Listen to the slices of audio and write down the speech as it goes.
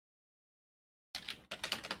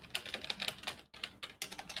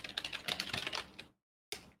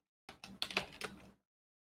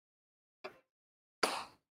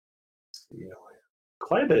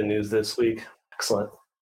quite a bit of news this week. Excellent.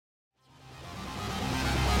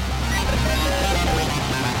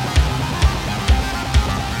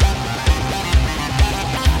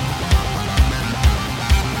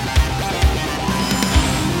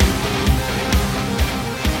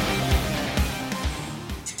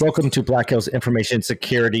 Welcome to Black Hills Information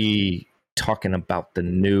Security, talking about the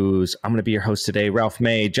news. I'm going to be your host today, Ralph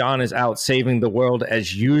May. John is out saving the world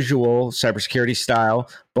as usual, cybersecurity style,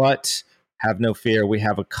 but have no fear. We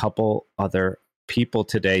have a couple other people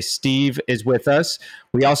today. Steve is with us.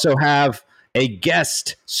 We also have a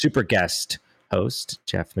guest, super guest host,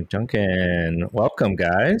 Jeff McJunkin. Welcome,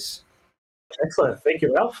 guys. Excellent. Thank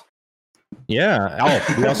you, Ralph. Yeah.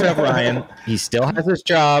 Oh, we also have Ryan. He still has his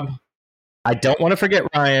job. I don't want to forget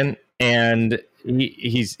Ryan, and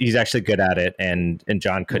he's actually good at it, and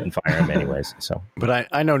John couldn't fire him anyways. So, but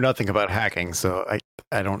I know nothing about hacking, so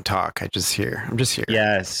I don't talk. I'm just here.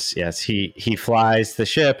 Yes. He flies the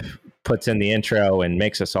ship, puts in the intro, and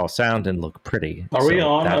makes us all sound and look pretty. Are we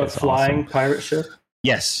on a flying pirate ship?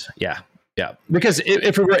 Yes. Yeah. Because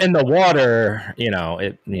if we were in the water, we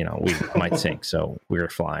might sink. So we're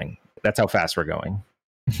flying. That's how fast we're going.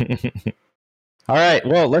 All right,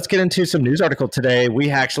 well, let's get into some news article today. We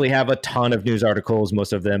actually have a ton of news articles.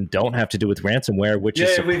 Most of them don't have to do with ransomware, which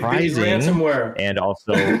is surprising. Ransomware. And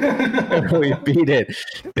also, we beat it.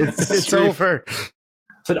 It's over.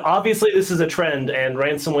 So obviously, this is a trend, and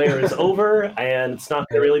ransomware is over, and it's not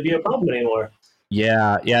going to really be a problem anymore.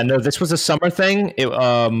 Yeah. No, this was a summer thing. It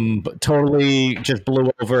totally just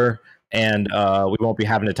blew over, and we won't be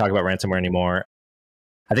having to talk about ransomware anymore.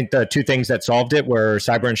 I think the two things that solved it were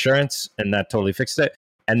cyber insurance, and that totally fixed it.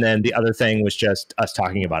 And then the other thing was just us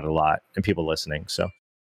talking about it a lot and people listening. So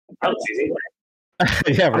that was easy.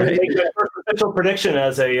 Yeah, right. I'm going to make my first official prediction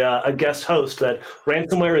as a guest host that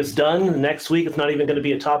ransomware is done. Next week, it's not even going to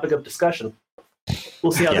be a topic of discussion.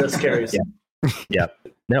 We'll see how this carries. Yeah.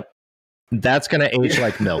 Nope. That's going to age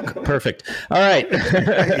like milk. Perfect. All right.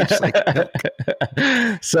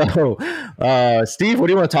 So, Steve, what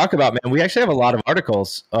do you want to talk about, man? We actually have a lot of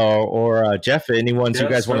articles. Or Jeff, any ones you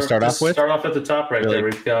guys want to start off with? Start off at the top right there.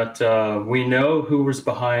 We've got, we know who was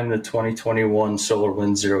behind the 2021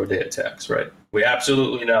 SolarWinds zero-day attacks, right? We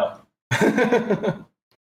absolutely know.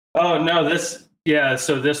 Oh, no,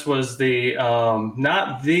 so this was the,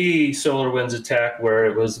 not the SolarWinds attack where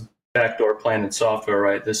it was backdoor planted software,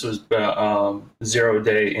 right? This was 0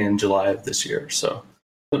 day in July of this year, so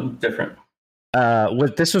something different.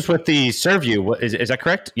 This was with the Servview. Is that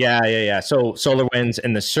correct? Yeah. So SolarWinds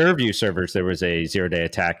and the Servview servers, there was a 0 day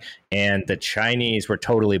attack, and the Chinese were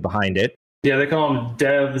totally behind it. Yeah, they call them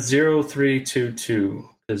Dev 0322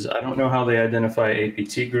 because I don't know how they identify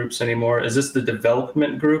APT groups anymore. Is this the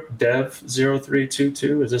development group, Dev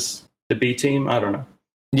 0322? Is this the B team? I don't know.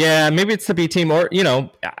 Yeah, maybe it's the B team, or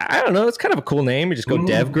I don't know. It's kind of a cool name. You just go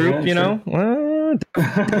Dev Group, Dev Group.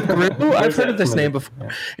 I've heard of this name before.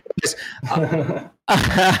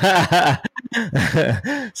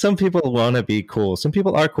 Some people want to be cool. Some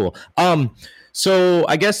people are cool. So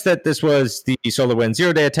I guess that this was the SolarWinds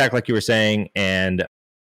 0 day attack, like you were saying, and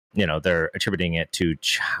they're attributing it to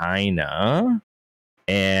China.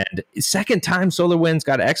 And second time SolarWinds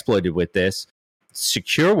got exploited with this.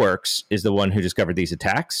 SecureWorks is the one who discovered these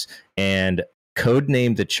attacks and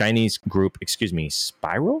codenamed the Chinese group,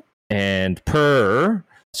 Spiral. And per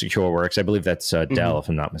SecureWorks, I believe that's Dell, if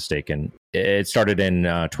I'm not mistaken. It started in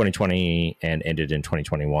 2020 and ended in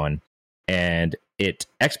 2021. And it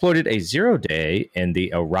exploited a 0 day in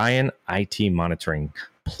the Orion IT monitoring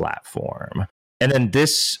platform. And then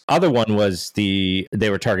this other one was they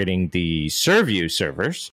were targeting the Servview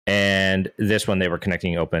servers. And this one, they were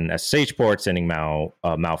connecting open SSH ports, sending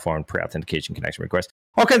malformed pre-authentication connection requests,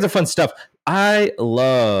 all kinds of fun stuff. I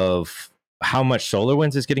love how much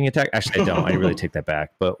SolarWinds is getting attacked. Actually, I don't. I really take that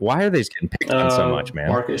back. But why are they getting picked on so much, man?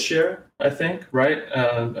 Market share, I think, right?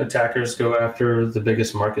 Attackers go after the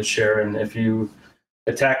biggest market share. And if you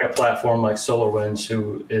attack a platform like SolarWinds,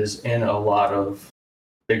 who is in a lot of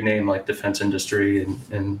big name like defense industry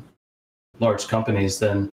and large companies,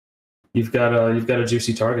 then you've got a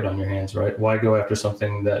juicy target on your hands, right? Why go after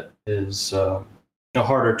something that is a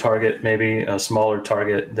harder target, maybe a smaller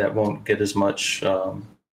target that won't get as much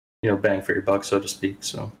bang for your buck, so to speak.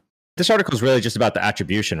 So this article is really just about the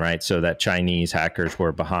attribution, right? So that Chinese hackers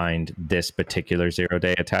were behind this particular 0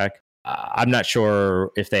 day attack. I'm not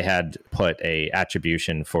sure if they had put a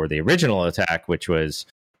attribution for the original attack, which was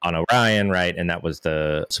on Orion, right? And that was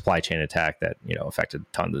the supply chain attack that, affected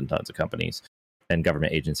tons and tons of companies and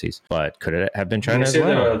government agencies. But could it have been China as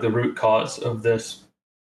well? The root cause of this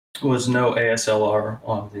was no ASLR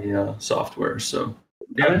on the software. So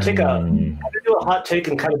I'm gonna do a hot take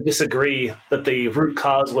and kind of disagree that the root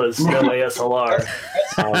cause was no ASLR.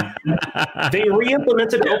 They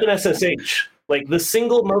re-implemented OpenSSH, like the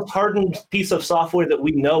single most hardened piece of software that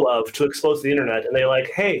we know of to expose the internet, and they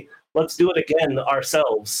like, hey, let's do it again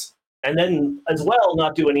ourselves, and then as well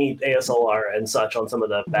not do any ASLR and such on some of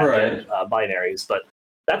the backend binaries. But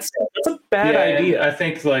that's a bad idea. I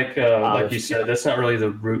think like you said, that's not really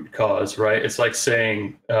the root cause, right? It's like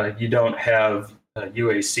saying you don't have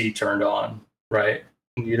UAC turned on, right?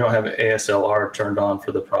 You don't have ASLR turned on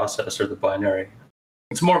for the process or the binary.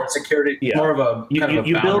 It's more of a security, more of a kind of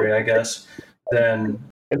a boundary, I guess. Then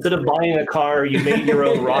instead of buying a car, you made your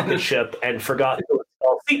own rocket ship and forgot to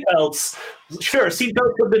install seatbelts. Sure,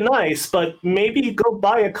 seatbelts would have been nice, but maybe go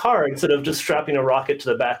buy a car instead of just strapping a rocket to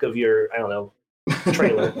the back of your, I don't know,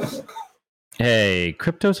 trailer. Hey,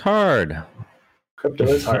 crypto's hard. Crypto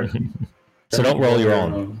is hard. So don't roll your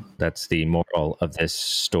own. That's the moral of this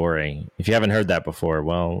story. If you haven't heard that before,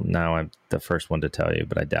 well, now I'm the first one to tell you,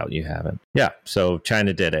 but I doubt you haven't. Yeah, so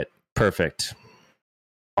China did it. Perfect.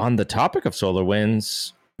 On the topic of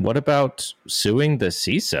SolarWinds, what about suing the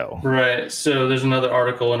CISO? Right. So there's another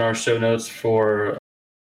article in our show notes for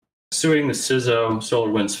suing the CISO.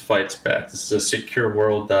 SolarWinds fights back. This is a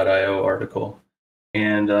secureworld.io article.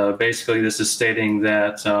 And basically this is stating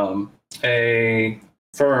that a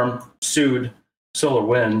firm sued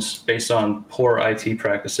SolarWinds based on poor IT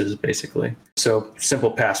practices, basically. So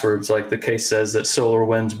simple passwords, like the case says that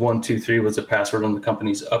SolarWinds 123 was a password on the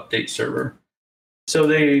company's update server. So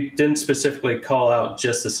they didn't specifically call out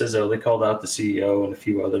just the CISO, they called out the CEO and a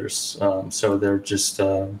few others. So they're just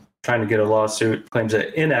trying to get a lawsuit, claims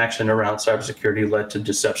that inaction around cybersecurity led to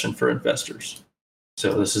deception for investors.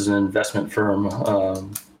 So this is an investment firm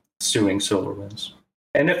suing SolarWinds.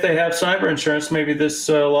 And if they have cyber insurance, maybe this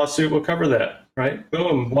lawsuit will cover that, right?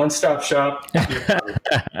 Boom, one-stop shop.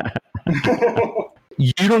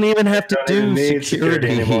 You don't even have to do security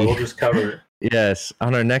anymore. We'll just cover it. Yes,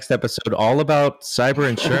 on our next episode, all about cyber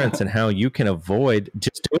insurance and how you can avoid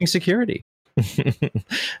just doing security.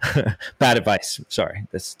 Bad advice. Sorry,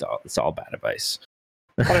 it's all bad advice.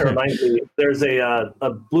 Kind of reminds me, there's a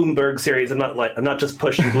Bloomberg series. I'm not just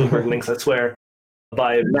pushing Bloomberg links, I swear,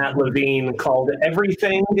 by Matt Levine called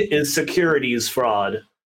 "Everything is Securities Fraud,"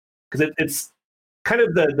 because it's kind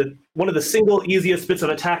of the one of the single easiest bits of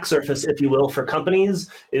attack surface, if you will, for companies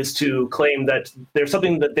is to claim that there's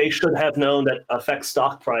something that they should have known that affects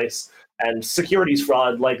stock price, and securities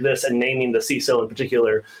fraud like this, and naming the CISO in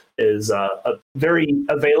particular, is a very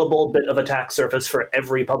available bit of attack surface for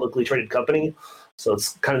every publicly traded company. So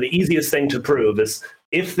it's kind of the easiest thing to prove is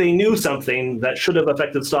if they knew something that should have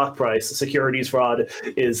affected stock price, securities fraud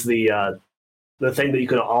is the thing that you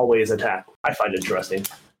can always attack. I find interesting.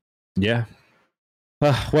 Yeah.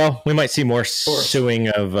 Well, we might see more suing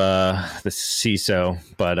of the CISO,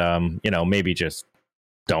 but maybe just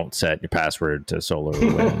don't set your password to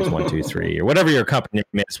SolarWinds123 or whatever your company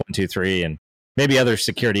name is 123, and maybe other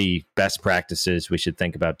security best practices we should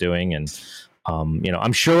think about doing. And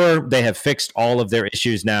I'm sure they have fixed all of their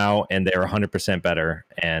issues now, and they're 100% better.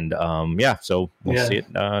 And so we'll see it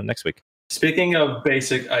next week. Speaking of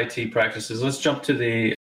basic IT practices, let's jump to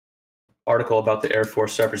the article about the Air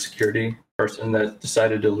Force cybersecurity person that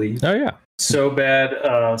decided to leave. Oh, yeah. So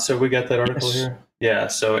bad. So we got that article here? Yeah.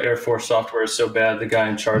 So Air Force software is so bad, the guy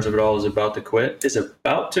in charge of it all is about to quit. Is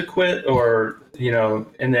about to quit, or,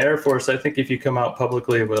 in the Air Force, I think if you come out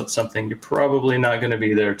publicly about something, you're probably not going to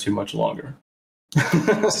be there too much longer.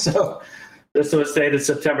 So this was dated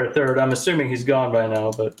September 3rd. I'm assuming he's gone by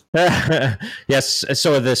now, but yes.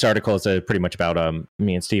 So this article is pretty much about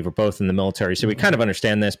me and Steve are both in the military, so we kind of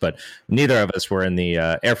understand this, but neither of us were in the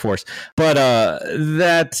Air Force. But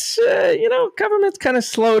government's kind of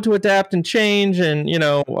slow to adapt and change, and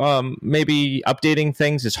maybe updating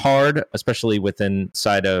things is hard, especially within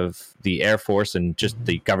side of the Air Force and just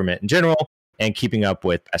the government in general, and keeping up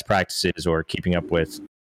with best practices or keeping up with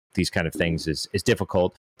these kind of things is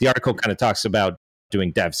difficult. The article kind of talks about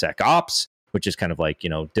doing DevSecOps, which is kind of like,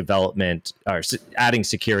 development or adding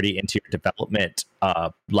security into your development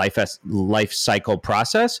life cycle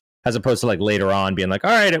process, as opposed to like later on being like,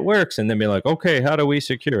 all right, it works. And then being like, okay, how do we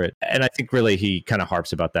secure it? And I think really he kind of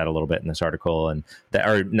harps about that a little bit in this article, in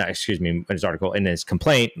his article, in his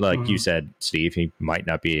complaint, like you said, Steve, he might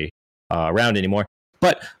not be around anymore.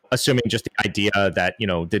 But assuming just the idea that,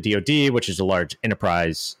 the DoD, which is a large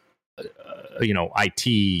enterprise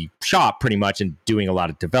IT shop pretty much, and doing a lot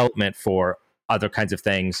of development for other kinds of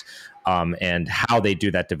things, and how they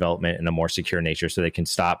do that development in a more secure nature so they can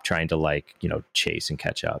stop trying to chase and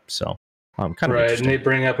catch up. So Kind of right. interesting. And they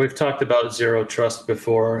bring up, we've talked about zero trust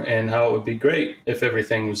before and how it would be great if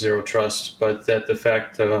everything was zero trust, but that the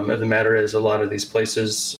fact of the matter is a lot of these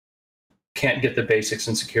places can't get the basics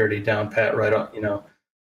in security down pat right up.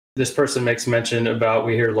 This person makes mention about,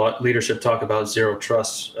 we hear leadership talk about zero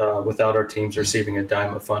trust without our teams receiving a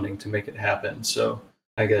dime of funding to make it happen. So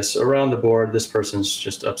I guess around the board, this person's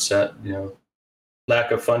just upset,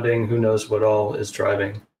 lack of funding, who knows what all is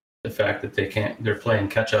driving the fact that they're playing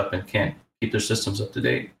catch up and can't keep their systems up to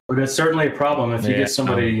date. But it's certainly a problem if you get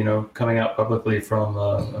somebody, coming out publicly from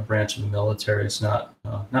a branch of the military. It's not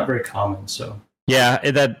very common. So yeah,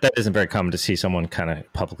 that isn't very common to see someone kind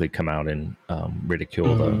of publicly come out and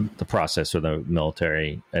ridicule the process or the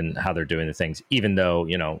military and how they're doing the things, even though,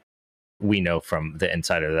 we know from the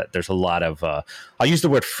insider that there's a lot of, I'll use the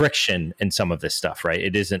word friction in some of this stuff, right?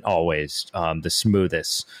 It isn't always the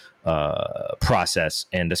smoothest process,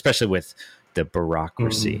 and especially with the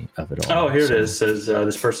bureaucracy of it all. Oh, here it is. Says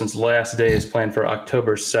this person's last day is planned for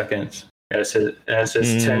October 2nd as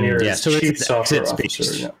his tenure as chief software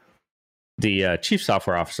officer. Yeah. The chief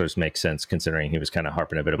software officers make sense considering he was kind of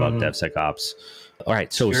harping a bit about DevSecOps. All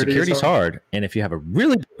right, so security's hard. And if you have a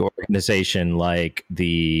really big organization like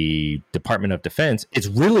the Department of Defense, it's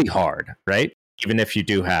really hard, right? Even if you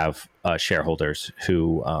do have shareholders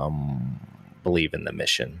who believe in the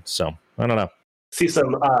mission. So I don't know. See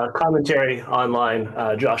some commentary online,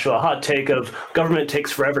 Joshua. Hot take of government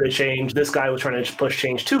takes forever to change. This guy was trying to push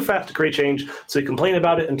change too fast to create change, so he complained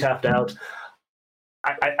about it and tapped out.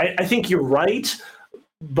 I think you're right,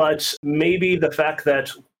 but maybe the fact that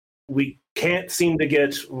we can't seem to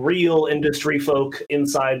get real industry folk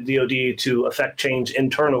inside DoD to affect change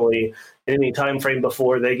internally in any time frame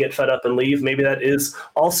before they get fed up and leave, maybe that is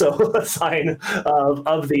also a sign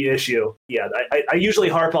of the issue. Yeah, I usually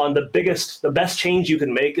harp on the best change you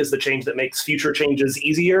can make is the change that makes future changes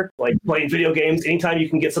easier, like playing video games. Anytime you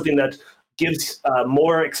can get something that gives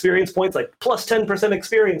more experience points, like plus 10%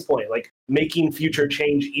 experience point, like making future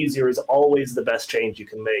change easier is always the best change you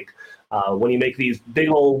can make. When you make these big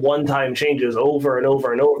old one-time changes over and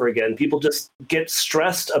over and over again, people just get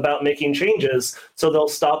stressed about making changes, so they'll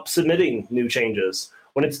stop submitting new changes.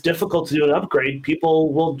 When it's difficult to do an upgrade,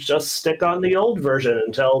 people will just stick on the old version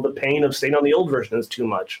until the pain of staying on the old version is too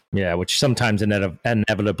much. Yeah, which sometimes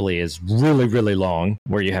inevitably is really, really long,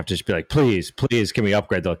 where you have to just be like, please, can we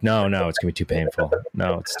upgrade? They're like, no, it's going to be too painful.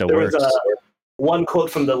 No, it still works. Was one quote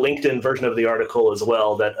from the LinkedIn version of the article as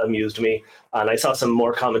well that amused me, and I saw some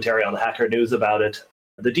more commentary on the Hacker News about it.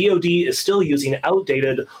 The DoD is still using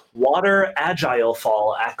outdated water agile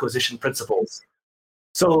fall acquisition principles.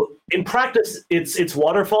 So in practice, it's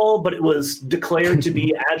waterfall, but it was declared to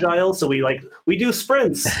be agile. So we do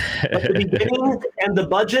sprints, but the beginning and the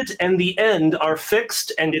budget and the end are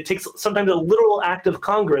fixed, and it takes sometimes a literal act of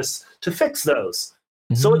Congress to fix those.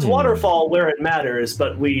 So it's waterfall where it matters,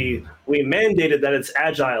 but we mandated that it's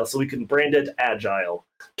agile, so we can brand it agile.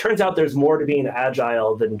 Turns out there's more to being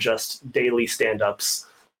agile than just daily stand-ups,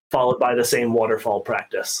 followed by the same waterfall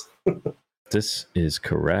practice. This is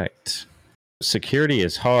correct. Security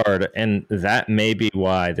is hard, and that may be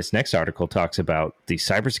why this next article talks about the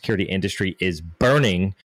cybersecurity industry is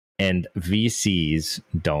burning and VCs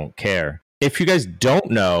don't care. If you guys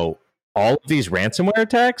don't know, all of these ransomware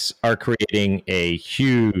attacks are creating a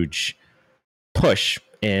huge push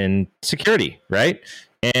in security, right?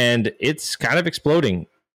 And it's kind of exploding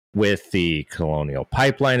with the Colonial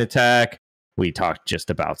Pipeline attack. We talked just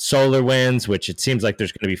about SolarWinds, which it seems like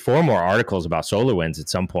there's going to be 4 more articles about SolarWinds at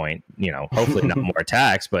some point. Hopefully not more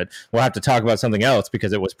attacks, but we'll have to talk about something else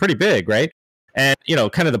because it was pretty big, right? And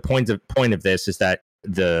kind of the point of this is that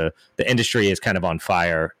the industry is kind of on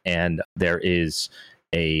fire, and there is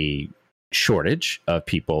a shortage of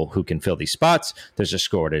people who can fill these spots. There's a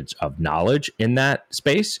shortage of knowledge in that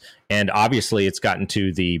space. And obviously it's gotten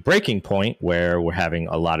to the breaking point where we're having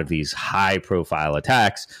a lot of these high profile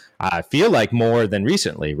attacks. I feel like more than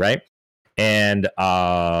recently, right? And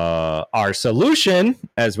our solution,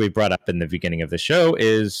 as we brought up in the beginning of the show,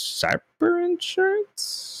 is cyber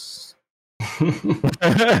insurance. I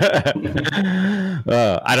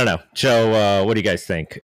don't know. Joe, what do you guys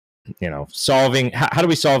think? Solving how do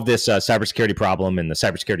we solve this cybersecurity problem and the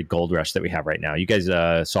cybersecurity gold rush that we have right now? You guys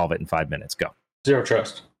solve it in 5 minutes. Go. Zero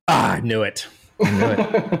trust. I knew it.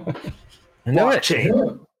 Blockchain.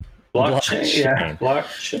 Yeah.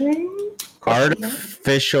 Blockchain.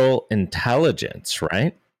 Artificial intelligence,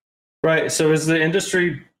 right? Right. So is the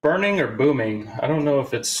industry burning or booming? I don't know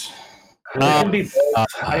if it's. I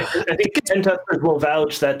think pen testers will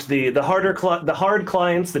vouch that the hard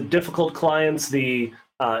clients, the difficult clients, the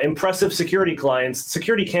impressive security clients,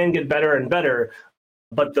 security can get better and better,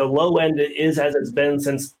 but the low end is as it's been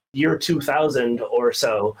since year 2000 or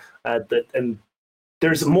so. And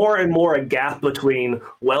there's more and more a gap between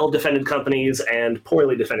well-defended companies and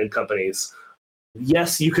poorly defended companies.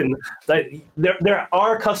 Yes, you can. There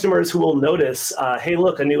are customers who will notice, hey,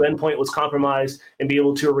 look, a new endpoint was compromised, and be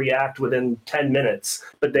able to react within 10 minutes.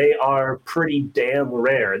 But they are pretty damn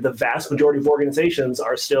rare. The vast majority of organizations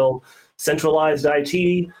are still centralized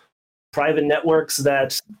IT, private networks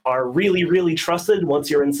that are really, really trusted. Once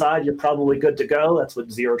you're inside, you're probably good to go. That's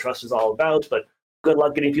what zero trust is all about. But good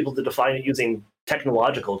luck getting people to define it using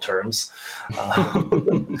technological terms.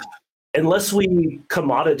 Unless we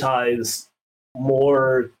commoditize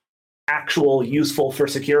more actual useful for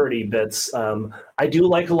security bits. I do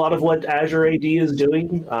like a lot of what Azure AD is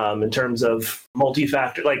doing in terms of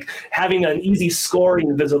multi-factor, like having an easy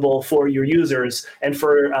scoring visible for your users and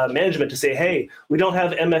for management to say, hey, we don't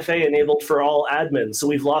have MFA enabled for all admins, so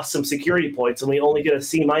we've lost some security points and we only get a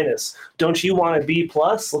C-. Don't you want a B+?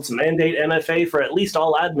 Let's mandate MFA for at least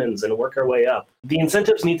all admins and work our way up. The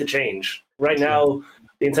incentives need to change. Right now,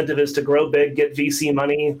 the incentive is to grow big, get VC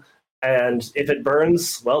money, and if it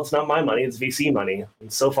burns, well, it's not my money, it's VC money.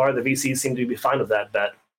 And so far, the VCs seem to be fine with that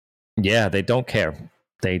bet. Yeah, they don't care.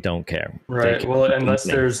 They don't care. Right. Well, unless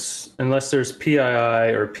there's PII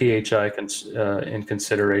or PHI in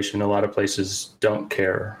consideration, a lot of places don't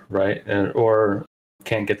care, right? Or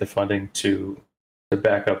can't get the funding to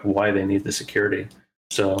back up why they need the security.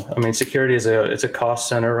 So, I mean, security is a cost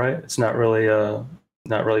center, right? It's not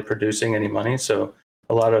really producing any money. So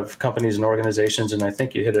a lot of companies and organizations, and I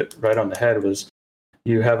think you hit it right on the head, was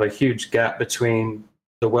you have a huge gap between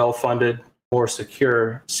the well-funded, more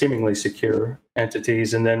secure, seemingly secure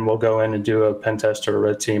entities, and then we'll go in and do a pen test or a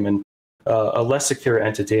red team and a less secure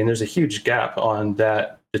entity. And there's a huge gap on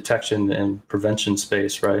that detection and prevention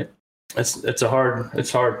space, right? It's hard.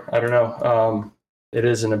 I don't know. It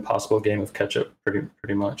is an impossible game of catch up,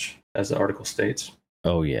 pretty much, as the article states.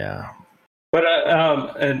 Oh yeah. But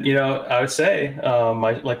and you know, I would say,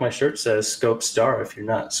 my shirt says, scope star. If you're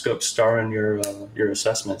not scope star in your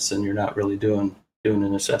assessments, then you're not really doing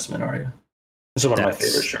an assessment, are you? This is one of my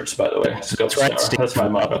favorite shirts, by the way. Scope star. That's my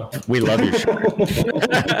motto. We love your shirt.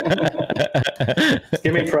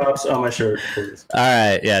 Give me props on my shirt, please. All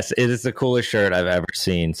right. Yes, it is the coolest shirt I've ever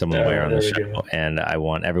seen someone wear on the show, and I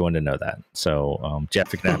want everyone to know that. So,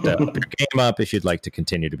 Jeff, you're gonna have to up your game up if you'd like to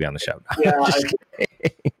continue to be on the show. Yeah,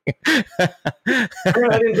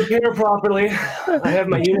 I didn't prepare properly. I have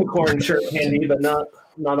my unicorn shirt handy, but not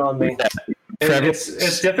on me.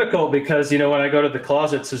 It's difficult because, you know, when I go to the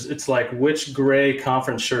closets, it's like, which gray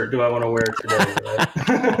conference shirt do I want to wear today?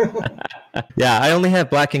 Right? Yeah, I only have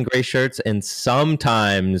black and gray shirts, and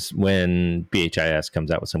sometimes when BHIS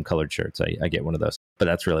comes out with some colored shirts, I get one of those. But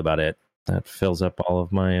that's really about it. That fills up all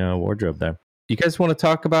of my wardrobe there. You guys want to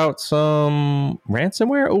talk about some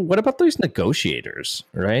ransomware? Oh, what about those negotiators,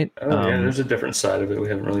 right? Oh, yeah, there's a different side of it we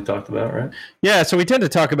haven't really talked about, right? Yeah, so we tend to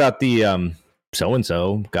talk about the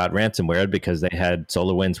so-and-so got ransomware because they had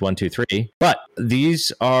SolarWinds 1, 2, 3. But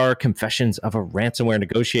these are confessions of a ransomware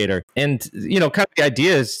negotiator. And, you know, kind of the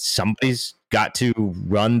idea is somebody's got to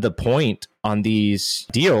run the point on these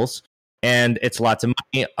deals. And it's lots of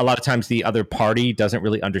money. A lot of times the other party doesn't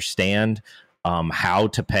really understand how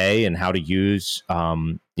to pay and how to use,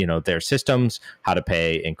 their systems, how to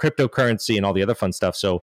pay in cryptocurrency and all the other fun stuff.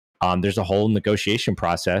 So there's a whole negotiation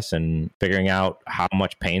process and figuring out how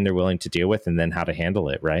much pain they're willing to deal with and then how to handle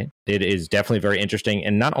it, right? It is definitely very interesting.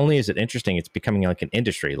 And not only is it interesting, it's becoming like an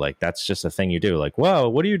industry. Like, that's just a thing you do. Like, whoa,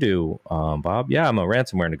 what do you do, Bob? Yeah, I'm a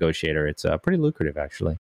ransomware negotiator. It's pretty lucrative,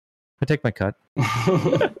 actually. I take my cut.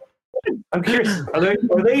 I'm curious,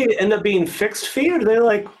 are they end up being fixed fee, or are they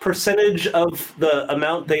like percentage of the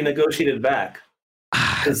amount they negotiated back?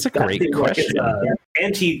 That's a great question.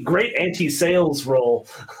 Like great anti-sales role.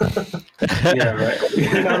 Yeah, right.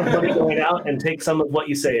 The amount of money going out and take some of what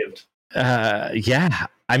you saved. Yeah.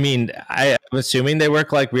 I mean, I'm assuming they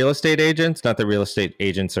work like real estate agents. Not that real estate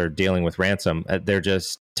agents are dealing with ransom. They're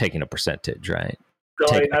just taking a percentage, right?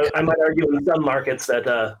 So I might argue in some markets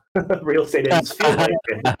that real estate agents feel like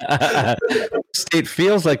state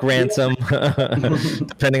feels like ransom,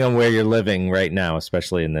 depending on where you're living right now,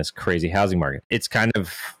 especially in this crazy housing market. It's kind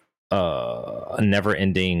of a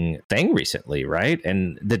never-ending thing recently, right?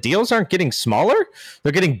 And the deals aren't getting smaller;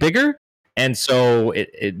 they're getting bigger. And so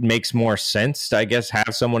it makes more sense to, I guess,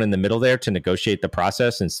 have someone in the middle there to negotiate the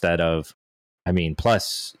process instead of,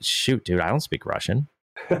 plus, shoot, dude, I don't speak Russian.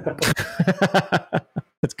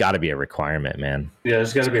 It's got to be a requirement, man. Yeah,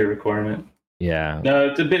 there's got to be a requirement. Yeah.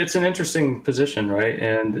 No, it's an interesting position, right?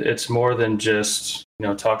 And it's more than just,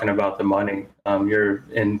 talking about the money. You're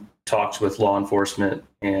in talks with law enforcement,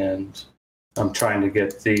 and I'm trying to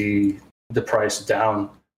get the price down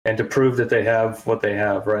and to prove that they have what they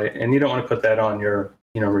have, right? And you don't want to put that on your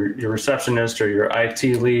receptionist or your IT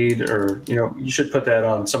lead, or you should put that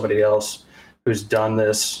on somebody else who's done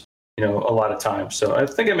this a lot of times. So I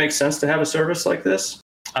think it makes sense to have a service like this.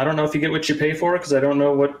 I don't know if you get what you pay for, because I don't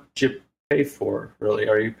know what you pay for, really.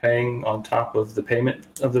 Are you paying on top of the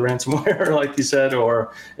payment of the ransomware, like you said,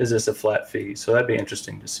 or is this a flat fee? So that'd be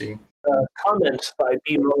interesting to see. Comment by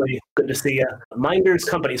B. Molly. Good to see you. Minders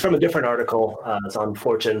Company, it's from a different article. It's on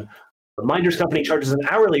Fortune. The Minders Company charges an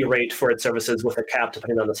hourly rate for its services with a cap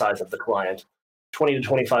depending on the size of the client, $20,000 to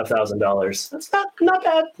 $25,000. That's not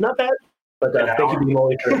bad. But thank you, B.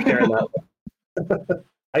 Molly, for sharing that.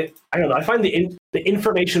 I don't know. I find the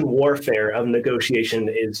information warfare of negotiation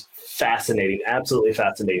is fascinating, absolutely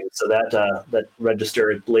fascinating. So that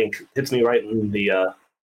register link hits me right in the.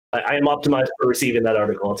 I am optimized for receiving that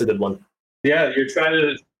article. It's a good one. Yeah, you're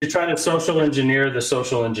trying to social engineer the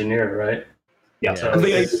social engineer, right? Yeah. So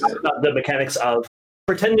the mechanics of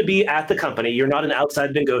pretend to be at the company. You're not an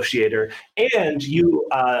outside negotiator, and you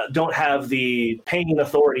don't have the paying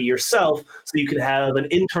authority yourself, so you can have an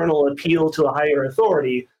internal appeal to a higher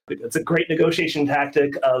authority. It's a great negotiation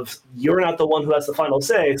tactic of you're not the one who has the final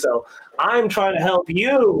say, so I'm trying to help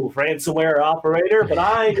you, ransomware operator, but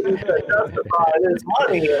I need to justify this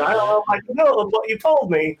money, and I don't know if I can know what you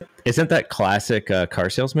told me. Isn't that classic car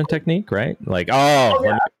salesman technique, right? Like, let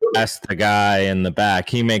me ask the guy in the back.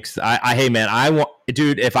 He makes, hey man,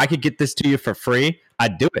 dude, if I could get this to you for free,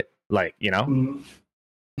 I'd do it. Like, Or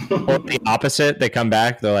the opposite, they come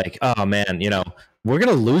back, they're like, oh man, we're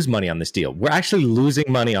going to lose money on this deal. We're actually losing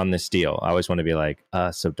money on this deal. I always want to be like,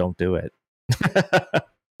 so don't do it.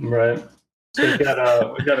 Right. So we got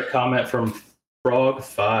a comment from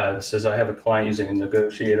Frog5. It says, I have a client using a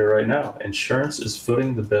negotiator right now. Insurance is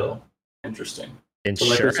footing the bill. Interesting.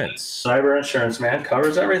 Insurance. So cyber insurance, man,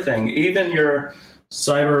 covers everything. Even your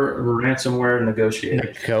cyber ransomware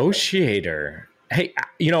negotiator. Hey,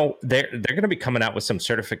 they're going to be coming out with some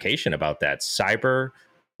certification about that. Cyber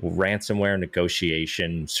ransomware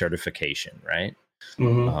negotiation certification, right?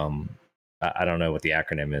 Mm-hmm. I don't know what the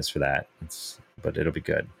acronym is for that, but it'll be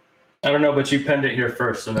good. I don't know, but you penned it here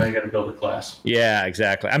first, so now you got to build a class. Yeah,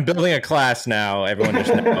 exactly. I'm building a class now. Everyone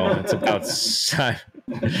just know it's about.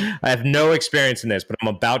 I have no experience in this, but I'm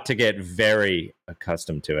about to get very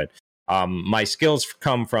accustomed to it. My skills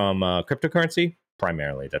come from cryptocurrency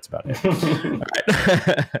primarily. That's about it. All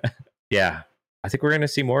right. Yeah, I think we're going to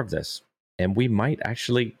see more of this. And we might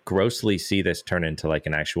actually grossly see this turn into like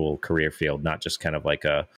an actual career field, not just kind of like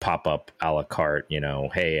a pop-up a la carte,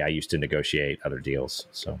 hey, I used to negotiate other deals.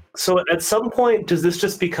 So at some point, does this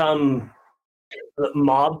just become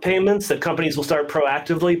mob payments that companies will start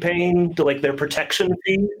proactively paying to like their protection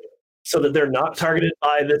fee so that they're not targeted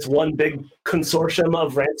by this one big consortium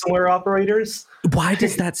of ransomware operators? Why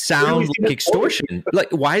does that sound like extortion? Like,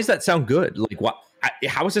 why does that sound good? Like,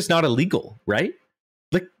 how is this not illegal, right?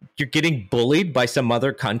 Like, you're getting bullied by some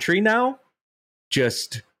other country now.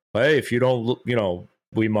 Just, hey, if you don't,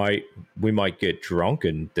 we might get drunk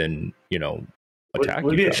and then attack. It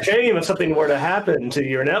would be a shame if something were to happen to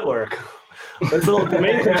your network. There's a little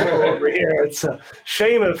domain control over here. It's a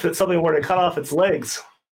shame if something were to cut off its legs.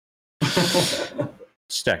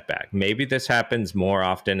 Step back. Maybe this happens more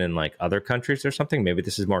often in like other countries or something. Maybe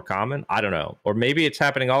this is more common. I don't know. Or maybe it's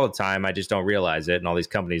happening all the time. I just don't realize it. And all these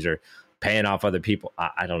companies are paying off other people.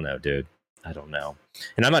 I don't know, dude. I don't know.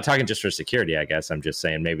 And I'm not talking just for security, I guess. I'm just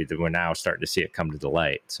saying maybe that we're now starting to see it come to the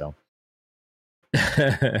light. So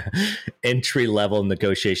entry-level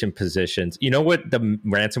negotiation positions. You know what the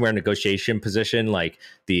ransomware negotiation position, like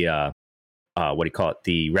the what do you call it?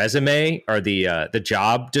 The resume or the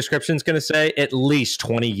job description is going to say at least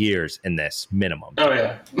 20 years in this minimum. Oh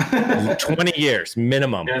yeah. 20 years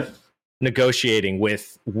minimum. Yeah. Negotiating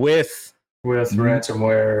with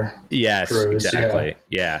ransomware. Yes, crews, exactly.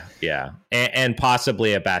 Yeah. And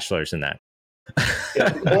possibly a bachelor's in that.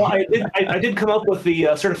 Yeah. Well, I did come up with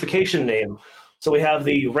the certification name. So we have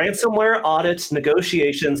the ransomware audit,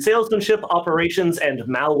 negotiation, salesmanship, operations, and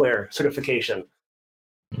malware certification.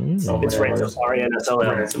 It's ransom.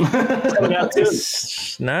 RANSOM.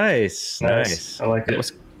 Nice. I like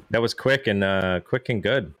it. That was quick and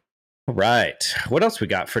good. All right. What else we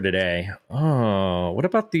got for today? Oh, what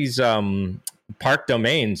about these parked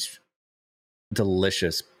domains?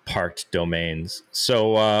 Delicious parked domains.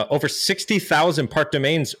 So over 60,000 parked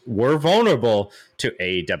domains were vulnerable to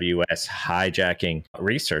AWS hijacking.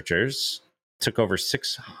 Researchers took over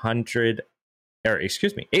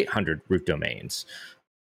 800 root domains.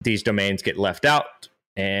 These domains get left out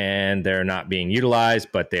and they're not being utilized,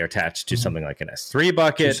 but they're attached to something like an S3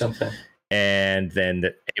 bucket, and then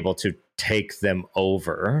they're able to take them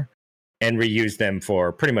over and reuse them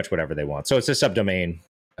for pretty much whatever they want. So it's a subdomain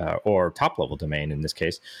or top level domain in this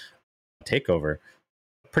case, takeover.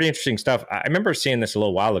 Pretty interesting stuff. I remember seeing this a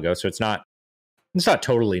little while ago, so it's not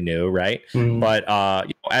totally new, right? But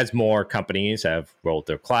as more companies have rolled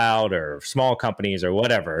their cloud, or small companies or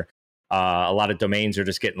whatever, a lot of domains are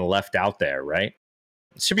just getting left out there, right?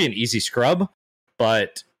 It should be an easy scrub,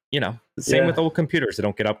 but the same with old computers that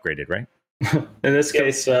don't get upgraded, right? In this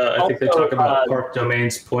case, I think they talk about park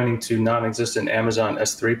domains pointing to non-existent Amazon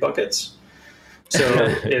S3 buckets. So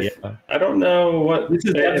I don't know what,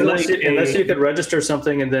 unless you could register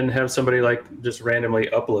something and then have somebody just randomly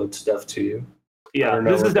upload stuff to you. Yeah,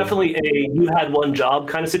 this is definitely a you had one job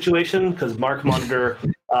kind of situation, because Mark Monitor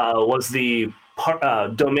was the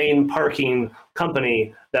domain parking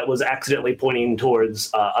company that was accidentally pointing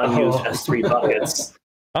towards unused S3 buckets.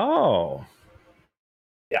 Oh.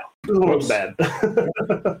 Yeah, it was bad.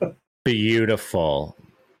 Beautiful.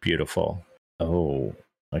 Oh,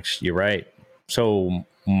 actually, you're right. So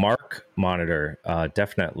Mark Monitor,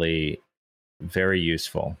 definitely very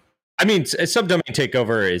useful. I mean, a subdomain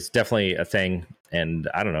takeover is definitely a thing, and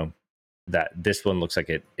I don't know that this one looks like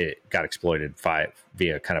it got exploited via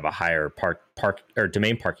kind of a higher park or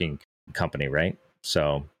domain parking company, right?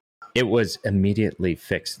 So it was immediately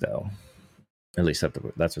fixed, though. At least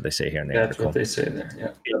that's what they say here in the article. That's what they say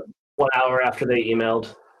there. Yeah. 1 hour after they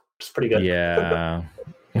emailed, it's pretty good. Yeah.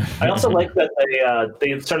 I also like that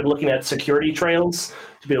they started looking at security trails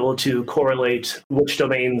to be able to correlate which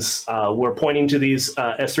domains were pointing to these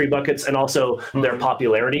S3 buckets, and also their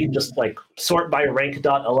popularity. Just like sort by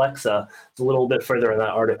rank.alexa. It's a little bit further in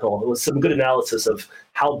that article. It was some good analysis of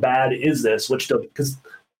how bad is this, because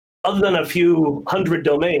other than a few hundred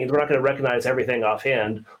domains, we're not going to recognize everything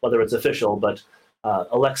offhand, whether it's official, but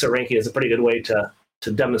Alexa ranking is a pretty good way to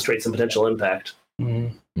demonstrate some potential impact.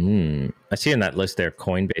 I see in that list there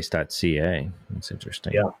Coinbase.ca. That's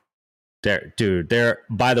interesting. Yeah. There.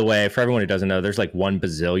 By the way, for everyone who doesn't know, there's like 1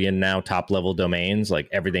 bazillion now top level domains, like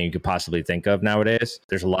everything you could possibly think of nowadays.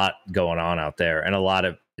 There's a lot going on out there, and a lot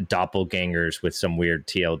of doppelgangers with some weird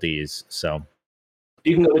TLDs. So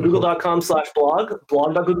you can go to google.com/blog,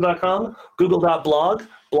 blog.google.com, google.blog,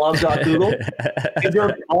 blog.google. These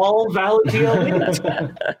are all valid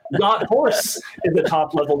TLDs. .horse is a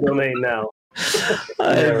top level domain now.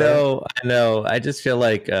 I know. I just feel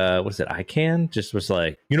like, was it ICANN? Just was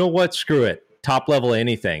like, you know what? Screw it. Top level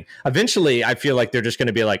anything. Eventually, I feel like they're just going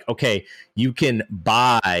to be like, okay, you can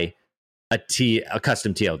buy a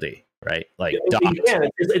custom TLD, right? Like,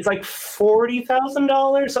 it's like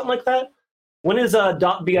 $40,000, something like that. When is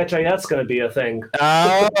 .bhis going to be a thing?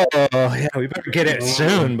 Oh, yeah, we better get it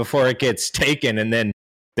soon before it gets taken. And then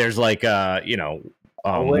there's like, what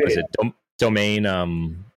is it?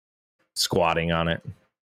 Domain squatting on it.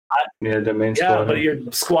 Domain squatting. Yeah, but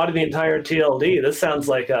you're squatting the entire TLD. This sounds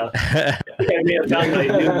like I may have found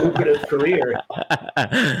a new lucrative career.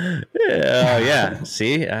 Yeah.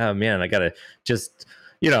 See, man, I gotta just,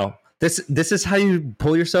 this is how you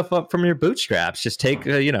pull yourself up from your bootstraps. Just take,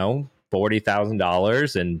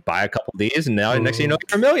 $40,000 and buy a couple of these, and now next thing you know,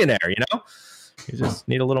 you're a millionaire. You just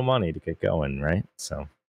need a little money to get going, right? So.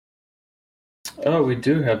 Oh, we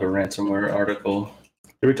do have a ransomware article.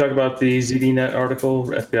 Did we talk about the ZDNet article?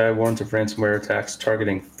 FBI warns of ransomware attacks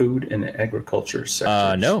targeting food and agriculture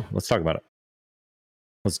sectors. No, let's talk about it.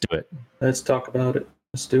 Let's do it. Let's talk about it.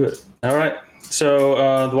 Let's do it. All right.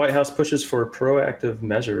 So the White House pushes for proactive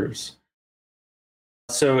measures.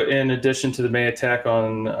 So in addition to the May attack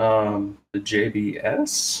on the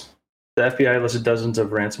JBS, the FBI listed dozens of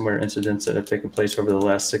ransomware incidents that have taken place over the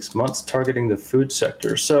last 6 months targeting the food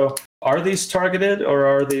sector. So are these targeted, or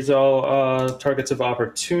are these all targets of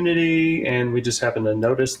opportunity, and we just happen to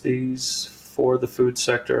notice these for the food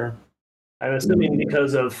sector? I'm assuming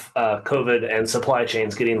because of COVID and supply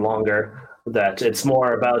chains getting longer, that it's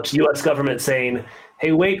more about U.S. government saying,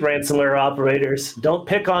 hey, wait, ransomware operators, don't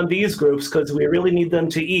pick on these groups because we really need them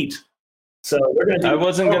to eat. So we're going to. I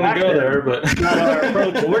wasn't going to go there, but not our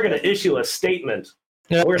approach. We're going to issue a statement.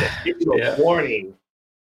 We're going to issue a warning.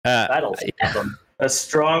 That'll stop them. A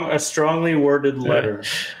strongly worded letter.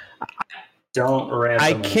 Don't ransom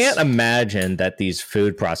I us. can't imagine that these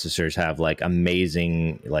food processors have like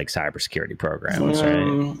amazing like cybersecurity programs,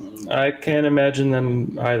 right? I can't imagine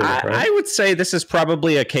them either. I would say this is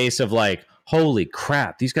probably a case of like, holy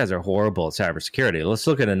crap, these guys are horrible at cybersecurity. Let's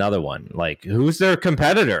look at another one. Like, who's their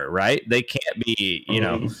competitor, right? They can't be,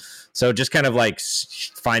 So just kind of like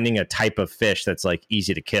finding a type of fish that's like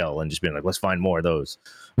easy to kill and just being like, let's find more of those.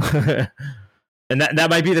 And that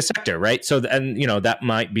might be the sector, right? So, and that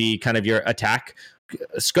might be kind of your attack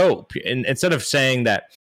scope. And instead of saying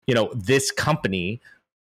that, this company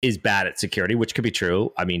is bad at security, which could be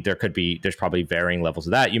true. I mean, there's probably varying levels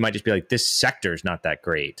of that. You might just be like, this sector is not that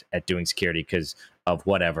great at doing security because of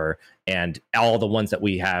whatever. And all the ones that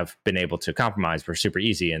we have been able to compromise were super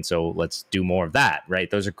easy. And so let's do more of that, right?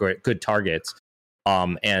 Those are great, good targets.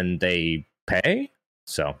 And they pay.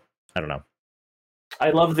 So I don't know. I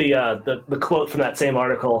love the quote from that same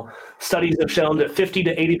article. Studies have shown that 50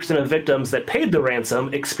 to 80% of victims that paid the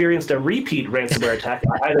ransom experienced a repeat ransomware attack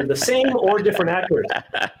by either the same or different actors.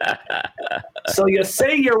 So you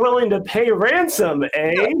say you're willing to pay ransom,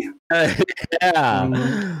 eh?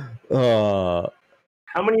 Yeah.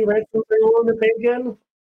 How many ransoms are you willing to pay again?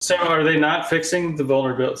 So are they not fixing the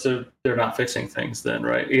vulnerability? So they're not fixing things then,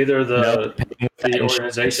 right? Either the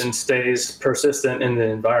organization stays persistent in the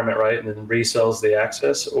environment, right, and then resells the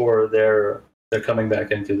access, or they're coming back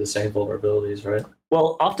into the same vulnerabilities, right?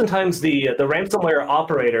 Well, oftentimes the ransomware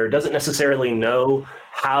operator doesn't necessarily know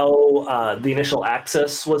how the initial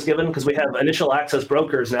access was given, because we have initial access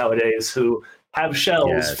brokers nowadays who have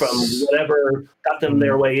shells from whatever got them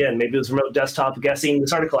their way in. Maybe it was remote desktop guessing.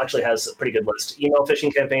 This article actually has a pretty good list. Email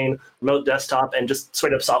phishing campaign, remote desktop, and just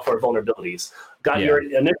straight up software vulnerabilities. Got your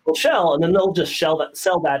initial shell, and then they'll just sell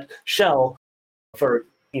that shell for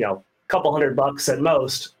a couple $100 at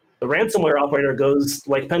most. The ransomware operator goes,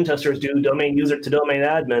 like pen testers do, domain user to domain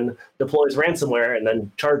admin, deploys ransomware, and then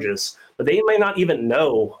charges. But they may not even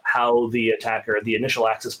know how the attacker, the initial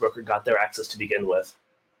access broker, got their access to begin with.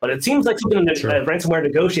 But it seems like something a ransomware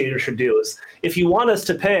negotiator should do is, if you want us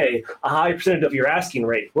to pay a high percentage of your asking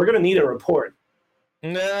rate, we're going to need a report.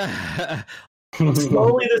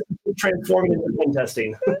 Slowly, this is transforming into pen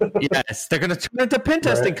testing. Yes, they're going to turn into pen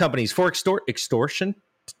testing companies for extortion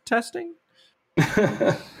testing.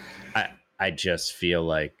 I just feel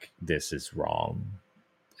like this is wrong.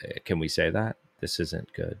 Can we say that? This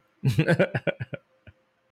isn't good.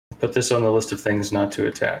 Put this on the list of things not to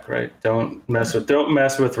attack, right? Don't mess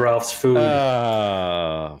with Ralph's food.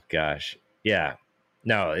 Oh gosh. Yeah.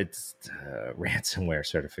 No, it's ransomware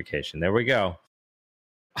certification. There we go.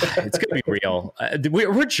 It's gonna be real.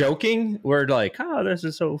 We're joking. We're like, oh, this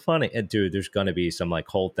is so funny. And dude, there's gonna be some like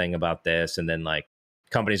whole thing about this, and then like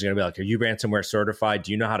companies are gonna be like, are you ransomware certified?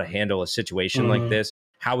 Do you know how to handle a situation like this?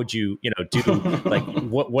 How would you, do like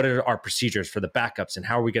what are our procedures for the backups, and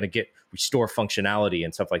how are we going to restore functionality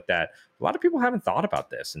and stuff like that? A lot of people haven't thought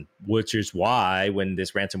about this, and which is why when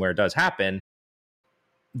this ransomware does happen,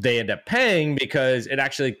 they end up paying, because it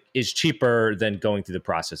actually is cheaper than going through the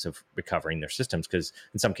process of recovering their systems, because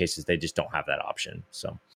in some cases they just don't have that option.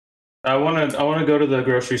 So I want to go to the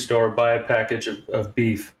grocery store, buy a package of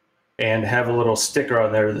beef, and have a little sticker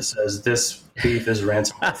on there that says this beef is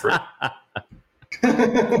ransomware free.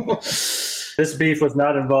 This beef was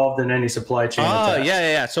not involved in any supply chain. Oh,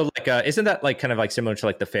 yeah. So like, isn't that like kind of like similar to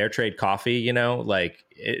like the fair trade coffee? Like,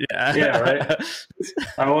 yeah, right.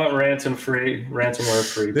 I want ransomware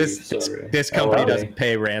free. This company doesn't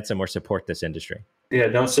pay ransom or support this industry. Yeah,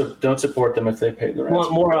 don't support them if they pay the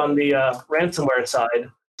ransom. More on the ransomware side.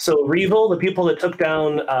 So Revil, the people that took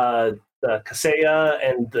down the Kaseya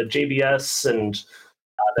and the JBS and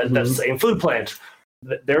that same food plant,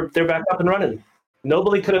 they're back up and running.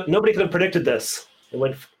 Nobody could have predicted this. It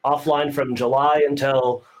went offline from July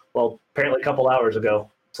until, apparently a couple hours ago,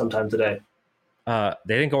 sometime today. They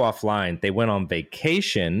didn't go offline. They went on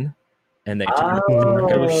vacation, and they took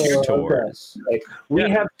tours. Okay. Like, we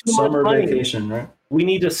have too much money. Vacation, right? We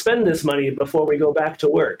need to spend this money before we go back to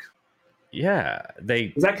work. Yeah,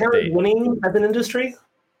 Is that kind of winning as an industry?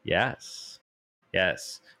 Yes.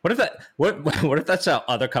 What if that's how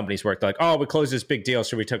other companies work? They're like, oh, we closed this big deal,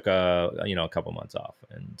 so we took a couple months off,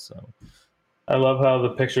 and so. I love how the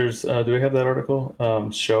pictures. Do we have that article?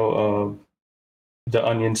 Show the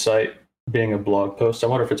Onion site being a blog post. I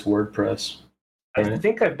wonder if it's WordPress. I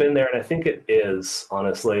think I've been there, and I think it is.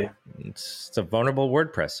 Honestly, it's a vulnerable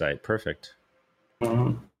WordPress site. Perfect.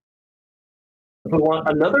 Mm-hmm. We want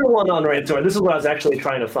another one on ransomware. This is what I was actually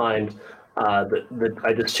trying to find. That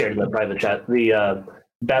I just shared in the private chat. The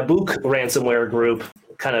Babook ransomware group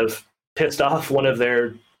kind of pissed off one of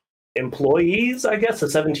their employees, I guess, a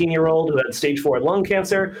 17-year-old who had stage 4 lung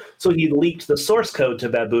cancer. So he leaked the source code to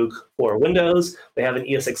Babook for Windows. They have an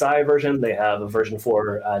ESXi version. They have a version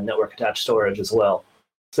for network attached storage as well.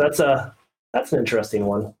 So that's an interesting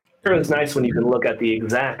one. Sure, it's nice when you can look at the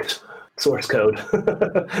exact source code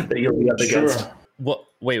that you'll be up against. Well,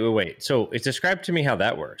 wait. So it's described to me how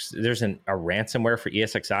that works. There's a ransomware for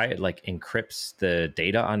ESXi. It like encrypts the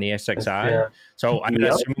data on ESXi. Yeah. So I'm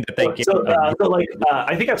Yep. assuming that they get.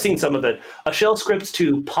 I think I've seen some of it. A shell script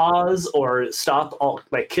to pause or stop all,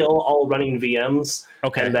 like kill all running VMs.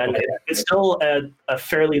 Okay. And then it's still a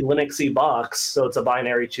fairly Linuxy box, so it's a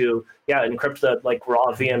binary to encrypt the like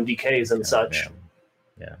raw VMDKs and such.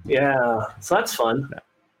 Yeah. So that's fun.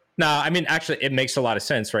 No, I mean, actually, it makes a lot of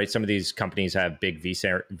sense, right? Some of these companies have big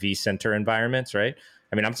vCenter environments, right?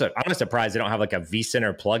 I mean, I'm surprised they don't have like a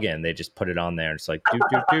vCenter plugin. They just put it on there. It's like,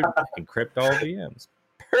 encrypt all VMs.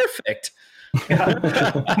 Perfect.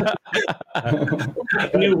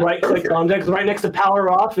 New right-click context right next to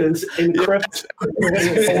power off is encrypt.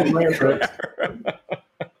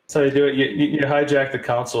 So you do it. You hijack the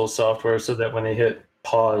console software so that when they hit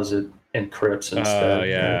pause, it encrypts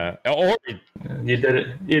instead. Or you did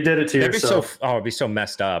it to yourself. It'd be so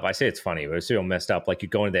messed up. I say it's funny, but it's so messed up. Like you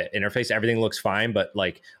go into the interface, everything looks fine, but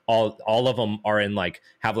like all of them are in like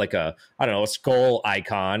have like a a skull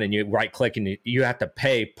icon, and you right click and you have to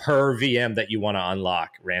pay per VM that you want to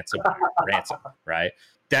unlock ransom, right?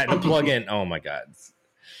 That plugin. Oh my god.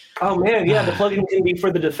 Oh man, yeah, the plugin can be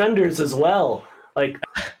for the defenders as well. Like,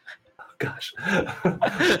 gosh.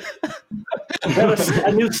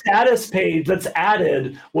 A new status page that's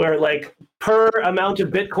added where like per amount of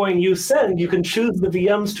Bitcoin you send, you can choose the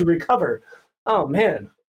VMs to recover. Oh man.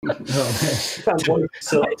 Sounds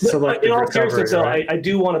wonderful. In all seriousness, I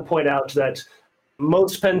do want to point out that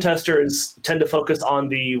most pen testers tend to focus on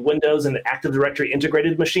the Windows and Active Directory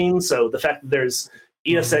integrated machines. So the fact that there's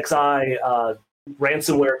ESXi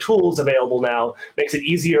ransomware tools available now makes it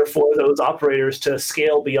easier for those operators to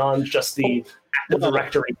scale beyond just the Active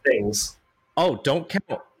Directory things. Oh, don't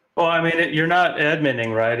count. Well, I mean, you're not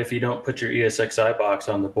adminning, right? If you don't put your ESXi box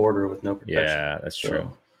on the border with no protection. Yeah, that's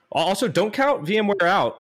true. Also, don't count VMware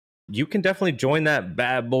out. You can definitely join that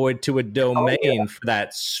bad boy to a domain for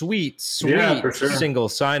that sweet single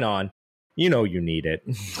sign-on. You know you need it.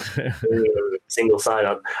 Single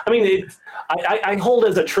sign-on. I mean, I hold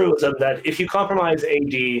as a truism that if you compromise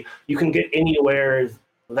AD, you can get anywhere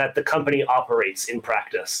that the company operates in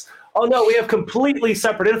practice. Oh no, we have completely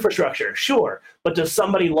separate infrastructure. Sure, but does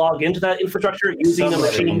somebody log into that infrastructure using a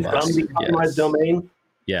machine from the compromised domain?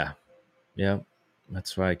 Yeah.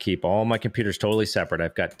 That's why I keep all my computers totally separate.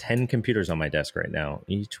 I've got 10 computers on my desk right now,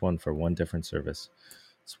 each one for one different service.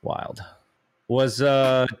 It's wild.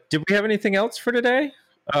 Did we have anything else for today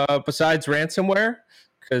besides ransomware?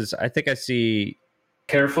 Because I think I see.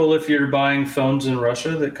 Careful if you're buying phones in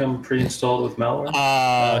Russia that come pre-installed with malware.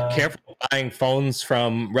 Careful buying phones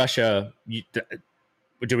from Russia.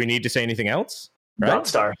 Do we need to say anything else? Right?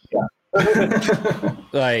 Star. Yeah.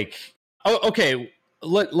 Okay.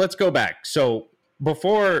 Let's go back. So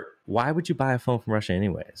before, why would you buy a phone from Russia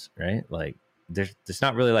anyways? Right? Like, there's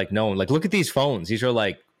not really like known. Like, look at these phones. These are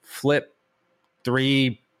like flip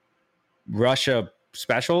 3 Russia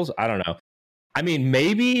specials. I don't know. I mean,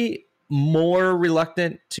 maybe more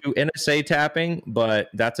reluctant to NSA tapping, but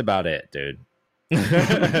that's about it, dude.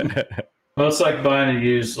 Well, it's like buying a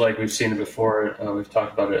used, like we've seen it before. We've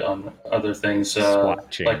talked about it on other things,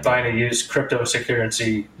 like buying a used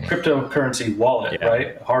cryptocurrency wallet,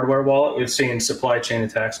 right? Hardware wallet. We've seen supply chain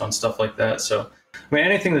attacks on stuff like that. So, I mean,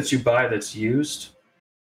 anything that you buy that's used,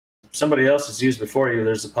 somebody else has used before you,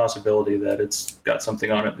 there's a possibility that it's got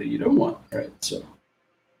something on it that you don't want, right? So,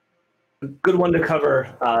 good one to cover.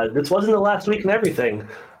 This wasn't the last week and everything.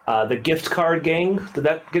 The gift card gang, did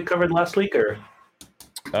that get covered last week or?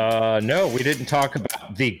 No, we didn't talk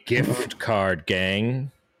about the gift card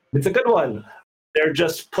gang. It's a good one. They're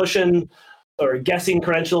just pushing or guessing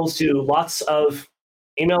credentials to lots of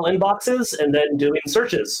email inboxes and then doing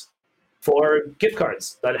searches for gift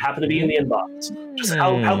cards that happen to be in the inbox. Just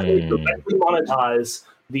how can we directly monetize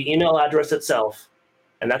the email address itself?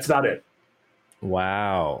 And that's about it.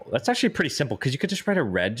 Wow, that's actually pretty simple because you could just write a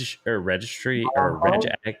registry or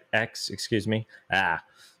regex,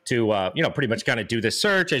 to pretty much kind of do the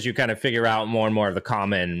search as you kind of figure out more and more of the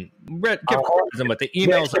common gift cards and what the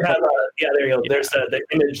emails are. There you go. There's the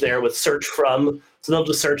image there with search from. So they'll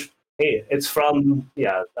just search. Hey, it's from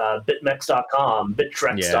bitmex.com,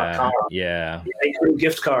 bittrex.com. Yeah.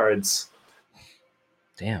 Gift cards.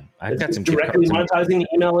 Damn, I've got some directly monetizing the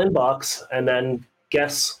email inbox and then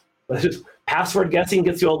guess. Password guessing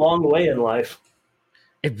gets you a long way in life.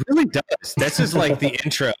 It really does. This is like the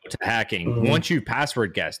intro to hacking. Once you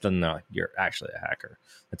password guess, then you're actually a hacker.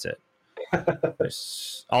 That's it.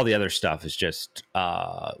 All the other stuff is just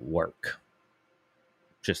work.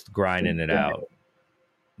 Just grinding it out.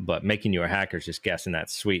 But making you a hacker is just guessing that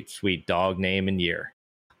sweet, sweet dog name and year.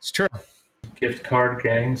 It's true. gift card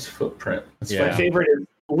gang's footprint. That's Yeah. My favorite is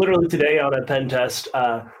literally today on a pen test,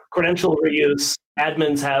 credential reuse.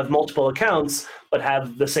 Admins have multiple accounts, but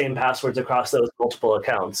have the same passwords across those multiple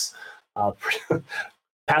accounts.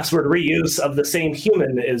 Password reuse of the same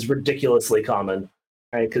human is ridiculously common,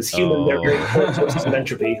 right? Because human, they're very important sources of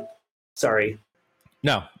entropy. Sorry.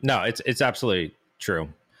 No, it's absolutely true.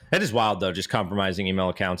 That is wild though, just compromising email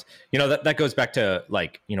accounts. That goes back to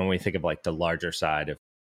like, when we think of like the larger side of,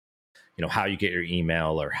 how you get your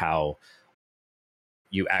email or how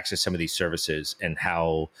you access some of these services, and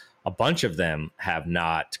how a bunch of them have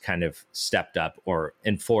not kind of stepped up or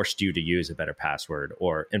enforced you to use a better password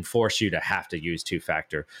or enforce you to have to use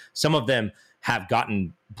two-factor. Some of them have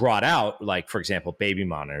gotten brought out, like, for example, baby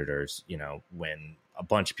monitors, when a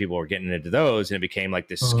bunch of people were getting into those and it became like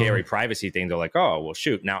this scary privacy thing. They're like, oh, well,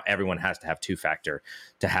 shoot, now everyone has to have two-factor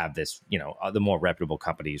to have this, the more reputable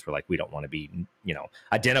companies were like, we don't want to be,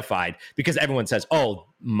 identified, because everyone says, oh,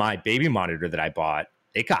 my baby monitor that I bought,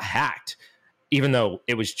 it got hacked, even though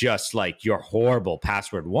it was just like your horrible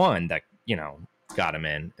password one that, got them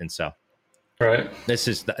in. And so right. This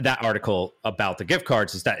is that article about the gift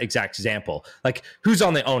cards is that exact example. Like, who's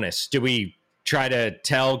on the onus? Do we try to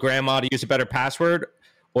tell grandma to use a better password,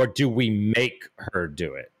 or do we make her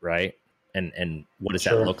do it? Right. And what does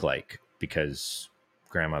that look like? Because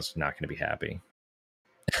grandma's not going to be happy.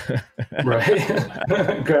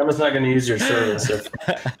 Right. Grandma's not going to use your service if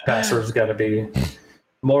password's got to be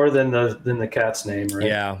more than the cat's name, right?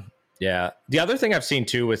 Yeah. The other thing I've seen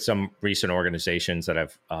too with some recent organizations that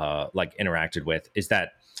I've interacted with is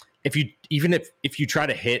that if you try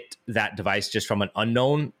to hit that device just from an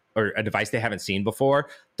unknown or a device they haven't seen before,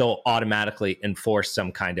 they'll automatically enforce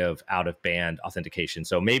some kind of out of band authentication.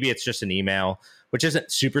 So maybe it's just an email, which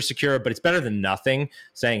isn't super secure, but it's better than nothing,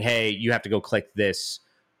 saying, hey, you have to go click this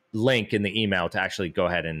link in the email to actually go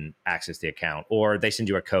ahead and access the account, or they send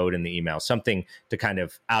you a code in the email, something to kind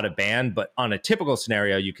of out of band. But on a typical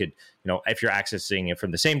scenario, you could, if you're accessing it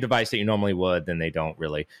from the same device that you normally would, then they don't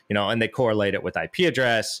really, and they correlate it with IP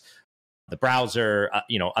address, the browser,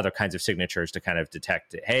 other kinds of signatures to kind of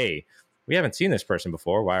detect, hey, we haven't seen this person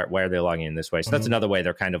before. Why are they logging in this way? So that's another way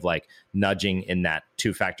they're kind of like nudging in that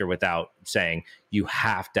two-factor without saying you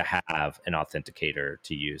have to have an authenticator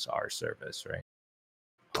to use our service, right?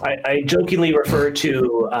 I jokingly refer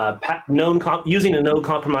to using a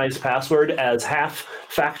no-compromise password as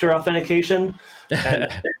half-factor authentication. And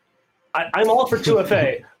I'm all for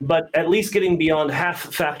 2FA, but at least getting beyond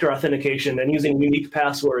half-factor authentication and using unique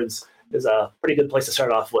passwords is a pretty good place to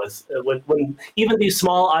start off with. When even these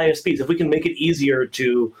small ISPs, if we can make it easier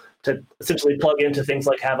to essentially plug into things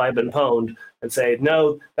like Have I Been Pwned and say,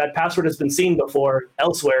 no, that password has been seen before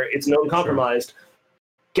elsewhere, it's non-compromised,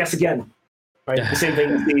 guess again. Right, the same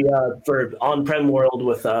thing as for on-prem world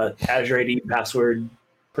with Azure AD password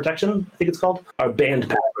protection, I think it's called, or banned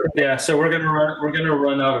password. Yeah, so we're gonna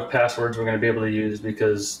run out of passwords we're gonna be able to use,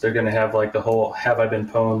 because they're gonna have like the whole Have I Been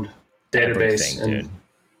Pwned database,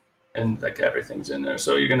 and like everything's in there.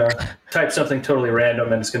 So you're gonna type something totally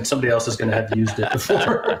random, and somebody else is gonna have used it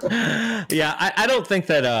before. Yeah, I don't think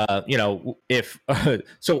that if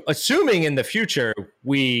so, assuming in the future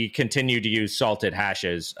we continue to use salted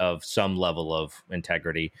hashes of some level of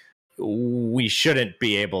integrity, we shouldn't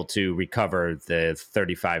be able to recover the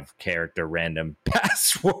 35 character random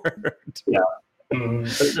password. Yeah.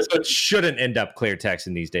 So it shouldn't end up clear text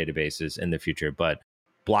in these databases in the future, but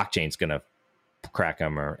blockchain's gonna crack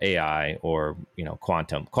them, or AI, or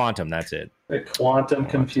quantum, that's it. Quantum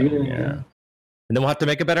computing. Yeah. And then we'll have to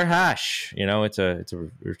make a better hash. It's a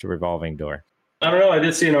revolving door. I don't know. I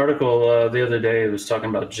did see an article the other day. It was talking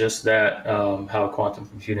about just that, how quantum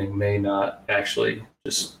computing may not actually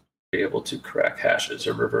just be able to crack hashes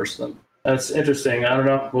or reverse them. That's interesting. I don't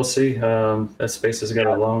know. We'll see. That space has got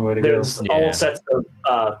a long way to go. There's all sets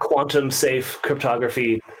of quantum safe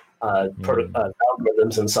cryptography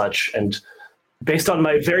algorithms and such, and based on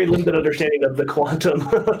my very limited understanding of the quantum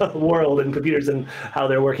world and computers and how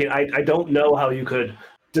they're working, I don't know how you could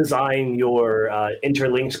design your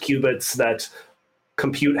interlinked qubits that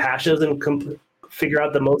compute hashes and figure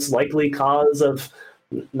out the most likely cause of.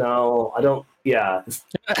 No, I don't. Yeah.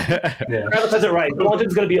 Travis has it right.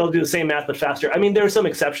 Quantum's going to be able to do the same math but faster. I mean, there are some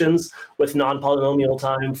exceptions with non-polynomial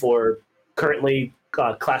time for currently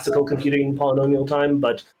classical computing polynomial time,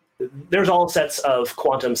 but there's all sets of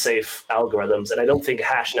quantum safe algorithms, and I don't think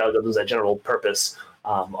hash algorithms at general purpose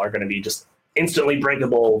are going to be just instantly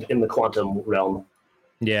breakable in the quantum realm.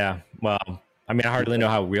 Yeah, well, I mean, I hardly know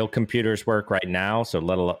how real computers work right now, so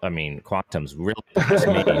quantum's really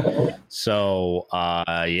to me. So,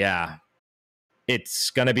 yeah,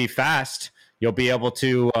 it's going to be fast. You'll be able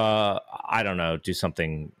to, I don't know, do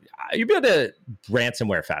something. You'll be able to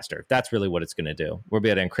ransomware faster. That's really what it's going to do. We'll be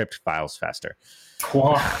able to encrypt files faster.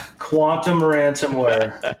 Quantum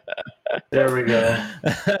ransomware. There we go.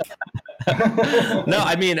 No,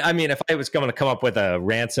 I mean, if I was going to come up with a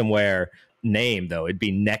ransomware name, though, it'd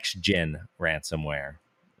be next gen ransomware.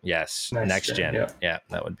 Yes, next gen. Yeah,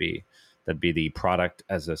 that'd be the product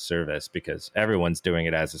as a service, because everyone's doing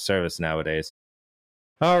it as a service nowadays.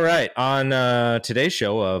 All right, on today's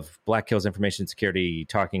show of Black Hills Information Security,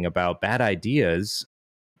 talking about bad ideas,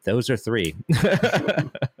 those are 3.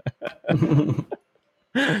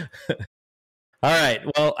 All right,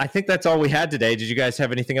 well, I think that's all we had today. Did you guys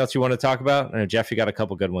have anything else you want to talk about? I know, Jeff, you got a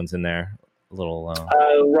couple good ones in there. A little.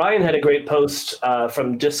 Ryan had a great post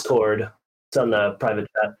from Discord. It's on the private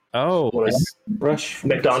chat. Oh, Rush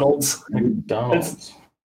McDonald's. It's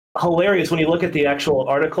hilarious when you look at the actual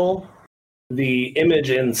article. The image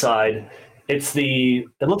inside, it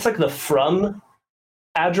looks like the from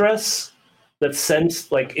address that's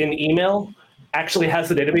sent like in email actually has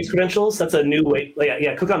the database credentials. That's a new way.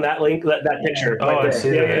 Yeah, click on that link, that picture. Oh, right, I see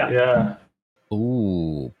it. Yeah.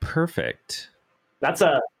 Ooh, perfect. That's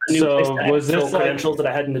a new place to was this credentials that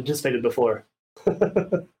I hadn't anticipated before.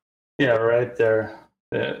 Yeah, right there.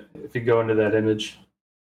 If you go into that image.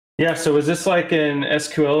 Yeah, so was this like an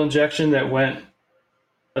SQL injection that went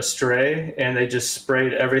astray and they just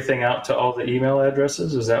sprayed everything out to all the email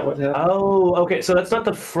addresses? Is that what happened? Oh, okay. So that's not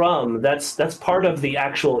the from. That's part of the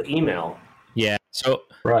actual email. Yeah. So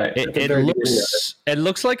right. It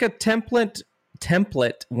looks like a template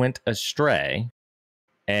went astray,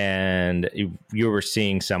 and you were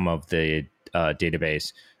seeing some of the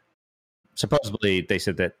database. Supposedly, they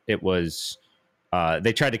said that it was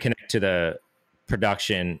they tried to connect to the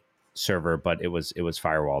production server, but it was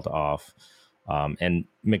firewalled off. And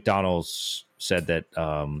McDonald's said that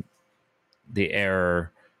the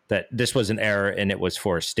error, that this was an error, and it was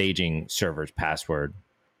for a staging server's password.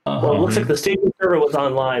 Well, it looks like the staging server was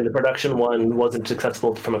online. The production one wasn't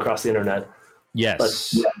accessible from across the internet.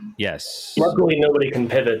 Yes. But, yes. Luckily, nobody can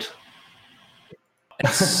pivot.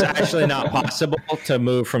 It's actually not possible to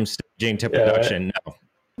move from staging to production. Right.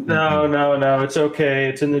 No. It's okay.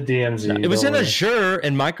 It's in the DMZ. It was in Azure,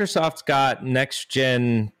 and Microsoft's got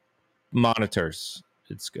next-gen monitors.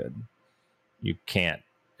 It's good. You can't.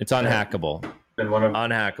 It's unhackable.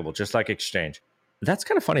 Unhackable, just like Exchange. That's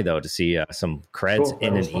kind of funny, though, to see some creds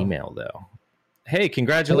in an email, though. Hey,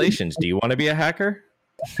 congratulations. Do you want to be a hacker?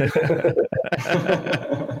 It's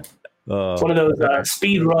one of those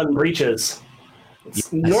speed run breaches.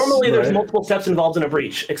 Normally, there's multiple steps involved in a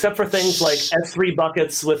breach, except for things like S3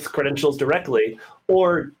 buckets with credentials directly,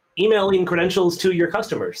 or emailing credentials to your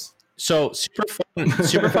customers. So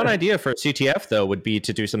super fun idea for a CTF, though, would be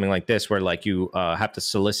to do something like this, where like you have to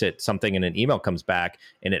solicit something and an email comes back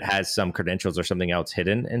and it has some credentials or something else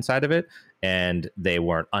hidden inside of it, and they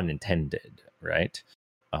weren't unintended, right?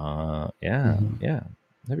 Yeah.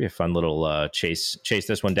 That'd be a fun little chase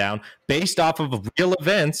this one down based off of real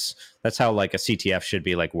events. That's how like a CTF should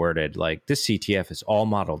be like worded. Like, this CTF is all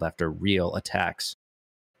modeled after real attacks.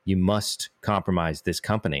 You must compromise this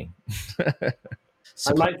company.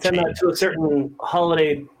 I might send that to a certain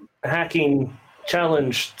holiday hacking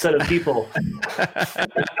challenge set of people.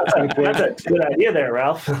 That's a good idea there,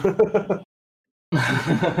 Ralph.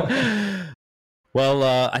 Well,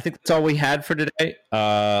 I think that's all we had for today.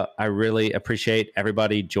 I really appreciate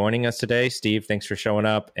everybody joining us today. Steve, thanks for showing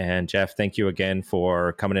up. And Jeff, thank you again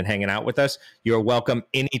for coming and hanging out with us. You're welcome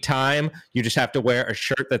anytime. You just have to wear a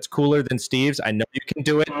shirt that's cooler than Steve's. I know you can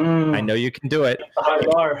do it. I know you can do it.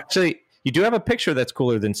 Actually, you do have a picture that's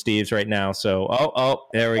cooler than Steve's right now. So,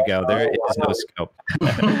 there we go. There is no scope.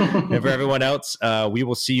 And for everyone else, we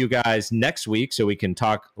will see you guys next week so we can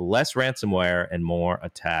talk less ransomware and more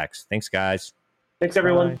attacks. Thanks, guys. Thanks,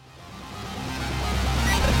 everyone. Bye.